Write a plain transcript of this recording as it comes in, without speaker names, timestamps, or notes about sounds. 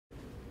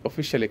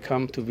officially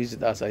come to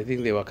visit us. I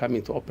think they were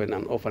coming to open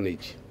an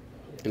orphanage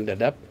in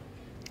Dadaab.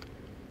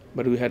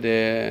 But we had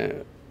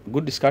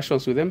good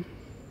discussions with them.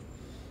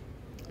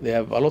 They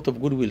have a lot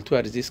of goodwill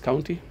towards this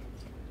county.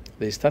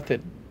 They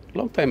started a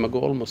long time ago,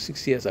 almost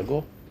 6 years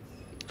ago.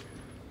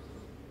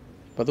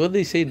 But what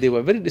they said, they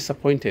were very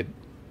disappointed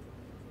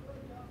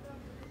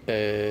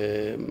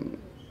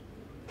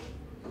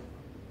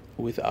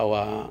with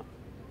our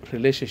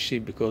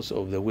relationship because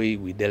of the way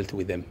we dealt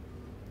with them,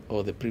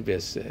 or the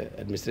previous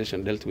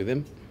administration dealt with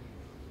them.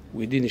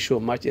 We didn't show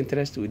much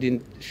interest. We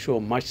didn't show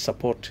much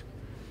support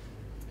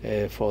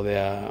for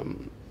their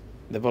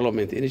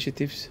development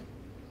initiatives.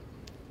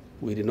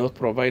 We did not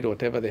provide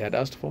whatever they had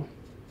asked for.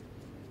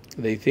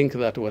 They think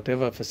that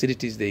whatever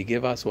facilities they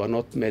gave us were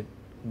not made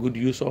good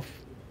use of,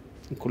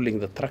 including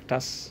the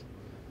tractors,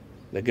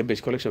 the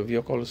garbage collection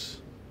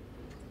vehicles,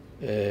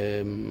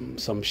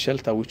 some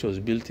shelter which was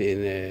built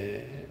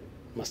in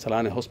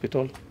Masalane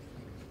Hospital.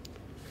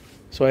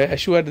 So I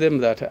assured them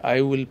that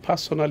I will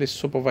personally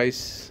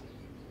supervise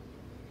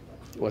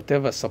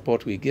whatever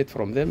support we get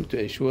from them to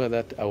ensure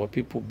that our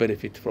people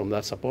benefit from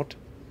that support.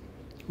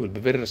 We'll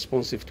be very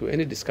responsive to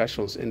any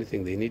discussions,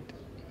 anything they need.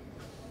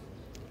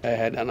 I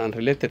had an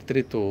unrelated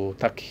trip to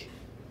Turkey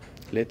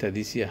later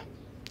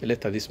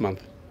this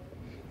month.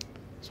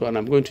 So, and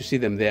I'm going to see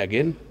them there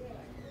again.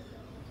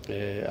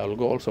 I'll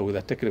go also with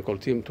a technical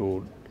team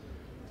to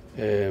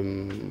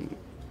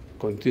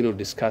continue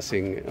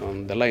discussing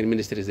on the line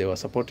ministries they were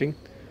supporting.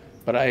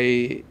 But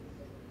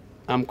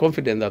I'm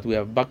confident that we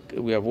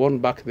have won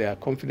back their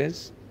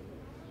confidence.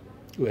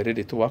 We are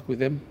ready to work with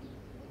them.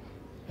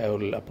 I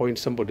will appoint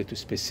somebody to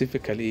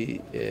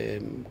specifically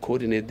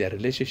coordinate their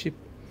relationship.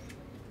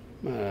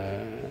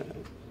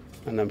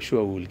 And I'm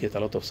sure we will get a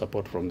lot of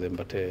support from them,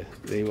 but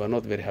they were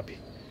not very happy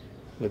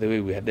with the way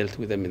we had dealt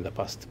with them in the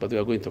past. But we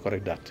are going to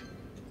correct that.